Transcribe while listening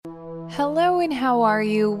Hello and how are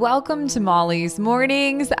you? Welcome to Molly's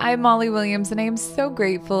Mornings. I'm Molly Williams and I am so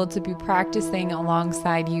grateful to be practicing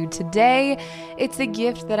alongside you today. It's a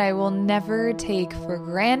gift that I will never take for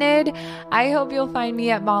granted. I hope you'll find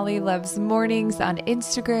me at Molly Loves Mornings on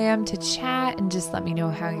Instagram to chat and just let me know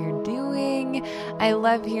how you're doing. I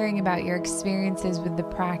love hearing about your experiences with the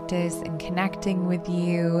practice and connecting with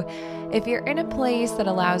you. If you're in a place that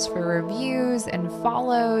allows for reviews and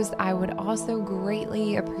follows, I would also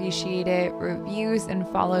greatly appreciate it. Reviews and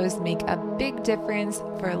follows make a big difference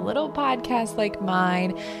for a little podcast like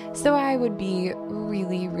mine, so I would be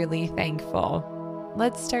really, really thankful.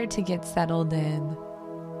 Let's start to get settled in.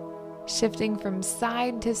 Shifting from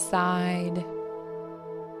side to side,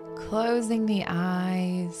 closing the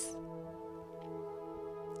eyes,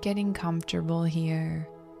 getting comfortable here.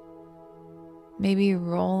 Maybe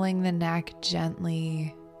rolling the neck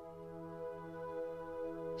gently,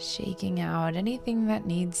 shaking out anything that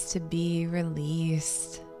needs to be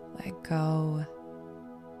released, let go.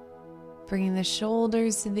 Bringing the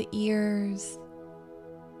shoulders to the ears,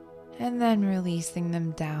 and then releasing them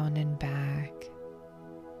down and back.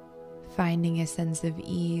 Finding a sense of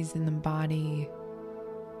ease in the body,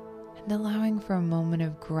 and allowing for a moment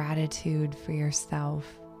of gratitude for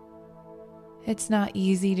yourself. It's not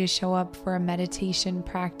easy to show up for a meditation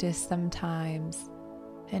practice sometimes,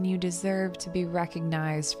 and you deserve to be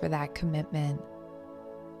recognized for that commitment.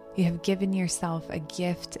 You have given yourself a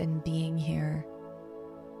gift in being here.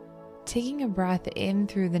 Taking a breath in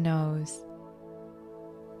through the nose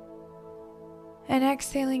and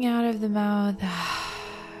exhaling out of the mouth,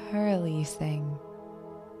 releasing.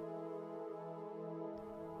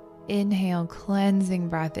 Inhale, cleansing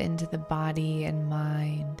breath into the body and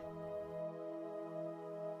mind.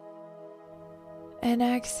 And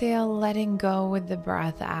exhale, letting go with the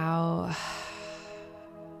breath out.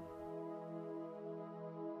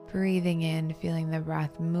 Breathing in, feeling the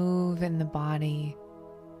breath move in the body.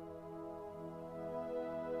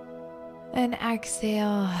 And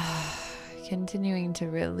exhale, continuing to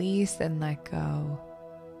release and let go.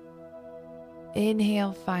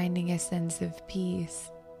 Inhale, finding a sense of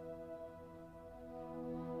peace.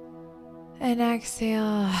 And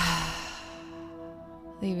exhale,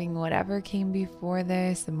 leaving whatever came before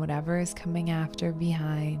this and whatever is coming after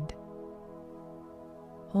behind.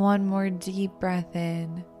 One more deep breath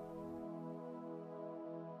in.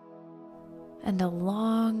 And a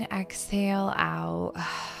long exhale out.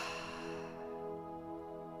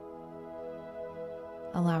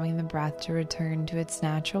 Allowing the breath to return to its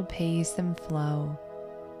natural pace and flow.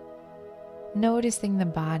 Noticing the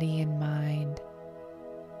body and mind.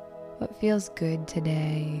 What feels good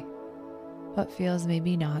today? What feels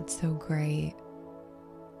maybe not so great?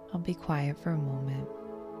 I'll be quiet for a moment.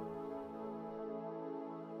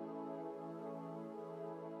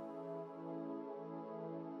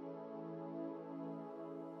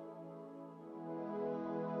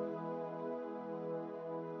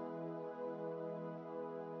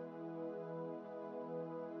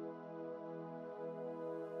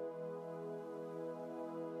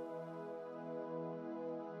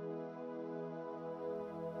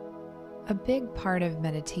 A big part of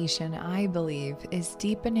meditation, I believe, is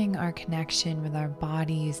deepening our connection with our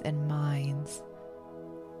bodies and minds.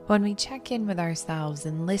 When we check in with ourselves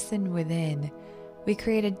and listen within, we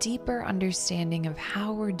create a deeper understanding of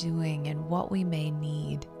how we're doing and what we may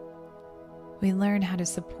need. We learn how to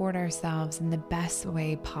support ourselves in the best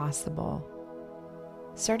way possible.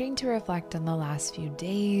 Starting to reflect on the last few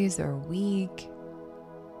days or week,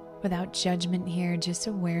 without judgment here, just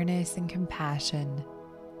awareness and compassion.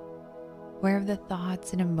 Where have the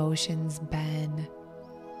thoughts and emotions been?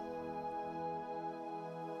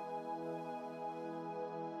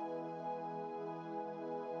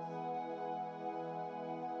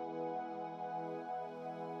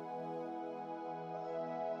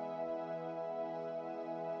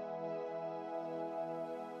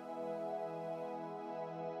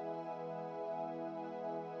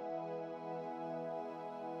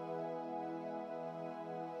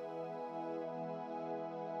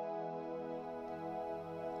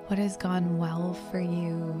 What has gone well for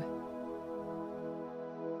you?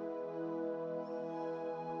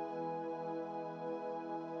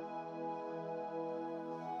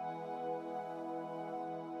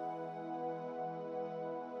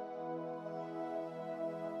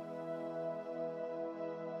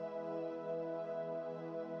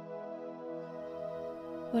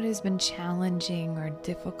 What has been challenging or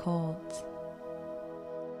difficult?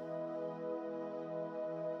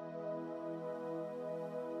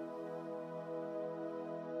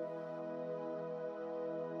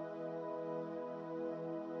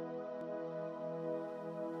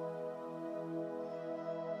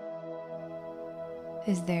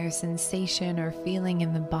 Is there a sensation or feeling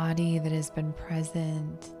in the body that has been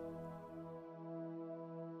present?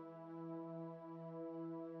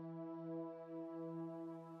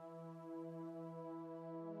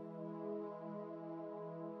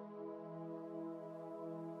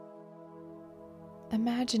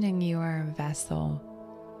 Imagining you are a vessel,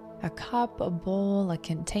 a cup, a bowl, a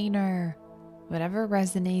container, whatever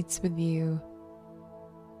resonates with you.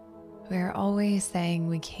 We are always saying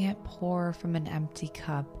we can't pour from an empty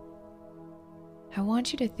cup. I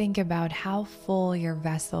want you to think about how full your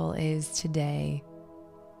vessel is today.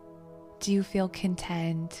 Do you feel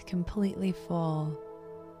content, completely full,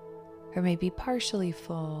 or maybe partially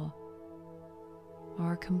full,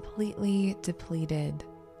 or completely depleted?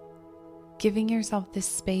 Giving yourself the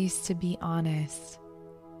space to be honest.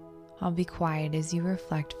 I'll be quiet as you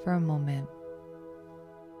reflect for a moment.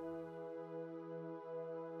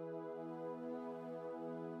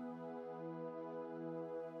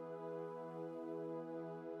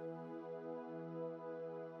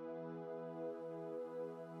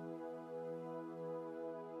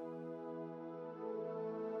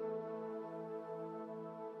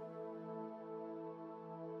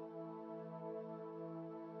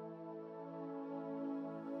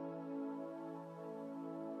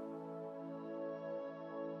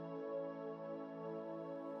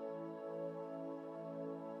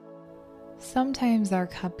 Sometimes our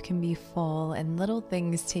cup can be full and little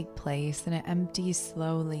things take place and it empties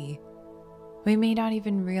slowly. We may not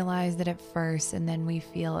even realize it at first, and then we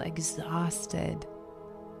feel exhausted.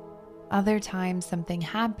 Other times something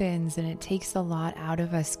happens and it takes a lot out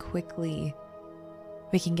of us quickly.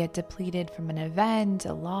 We can get depleted from an event,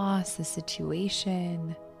 a loss, a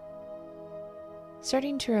situation.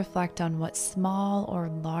 Starting to reflect on what small or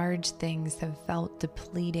large things have felt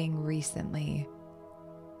depleting recently.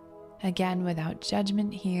 Again, without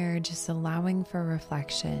judgment here, just allowing for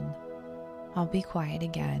reflection. I'll be quiet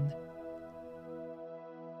again.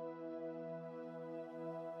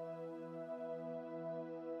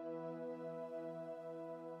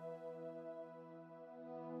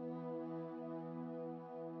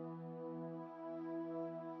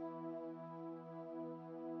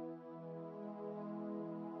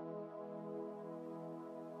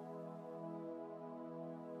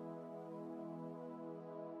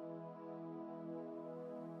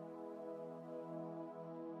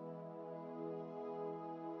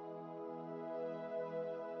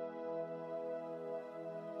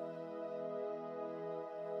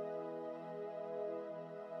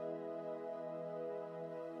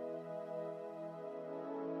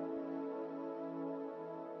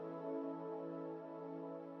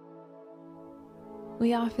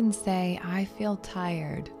 We often say, "I feel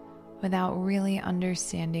tired," without really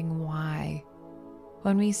understanding why.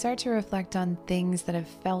 When we start to reflect on things that have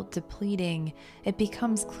felt depleting, it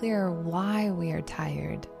becomes clear why we are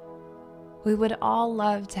tired. We would all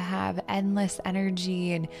love to have endless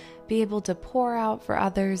energy and be able to pour out for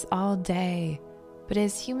others all day, but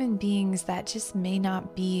as human beings, that just may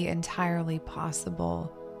not be entirely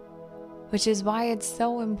possible. Which is why it's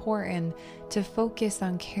so important to focus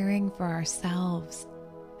on caring for ourselves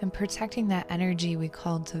and protecting that energy we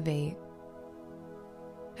cultivate.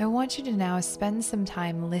 I want you to now spend some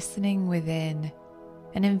time listening within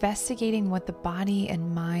and investigating what the body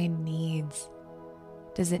and mind needs.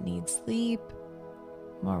 Does it need sleep,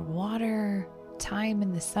 more water, time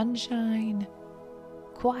in the sunshine,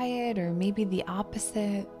 quiet, or maybe the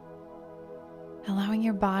opposite? Allowing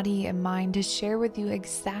your body and mind to share with you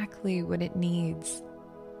exactly what it needs,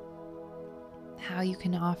 how you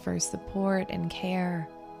can offer support and care.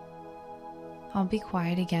 I'll be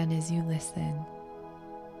quiet again as you listen.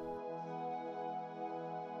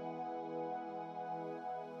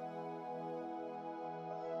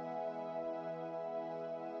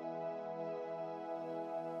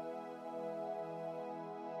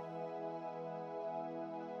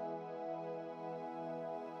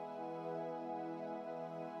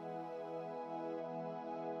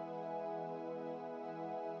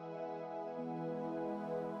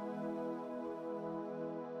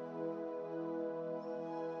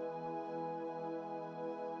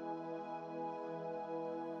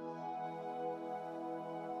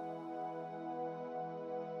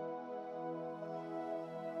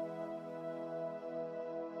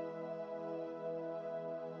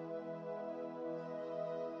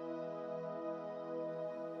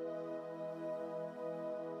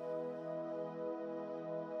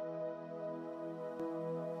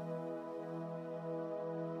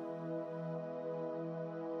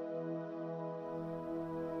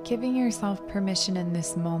 Giving yourself permission in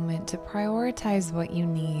this moment to prioritize what you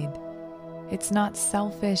need. It's not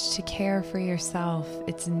selfish to care for yourself.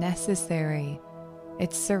 It's necessary.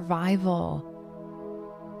 It's survival.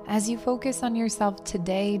 As you focus on yourself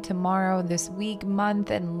today, tomorrow, this week,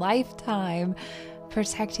 month, and lifetime,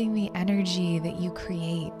 protecting the energy that you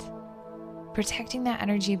create. Protecting that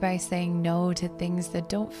energy by saying no to things that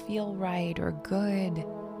don't feel right or good.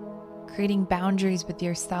 Creating boundaries with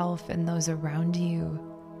yourself and those around you.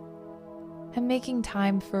 And making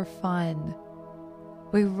time for fun.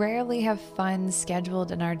 We rarely have fun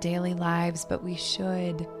scheduled in our daily lives, but we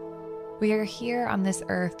should. We are here on this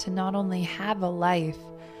earth to not only have a life,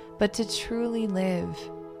 but to truly live.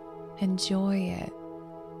 Enjoy it.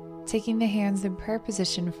 Taking the hands in prayer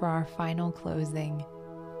position for our final closing.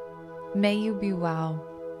 May you be well.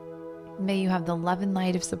 May you have the love and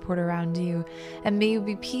light of support around you, and may you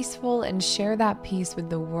be peaceful and share that peace with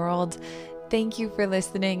the world. Thank you for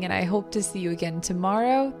listening, and I hope to see you again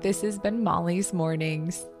tomorrow. This has been Molly's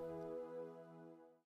Mornings.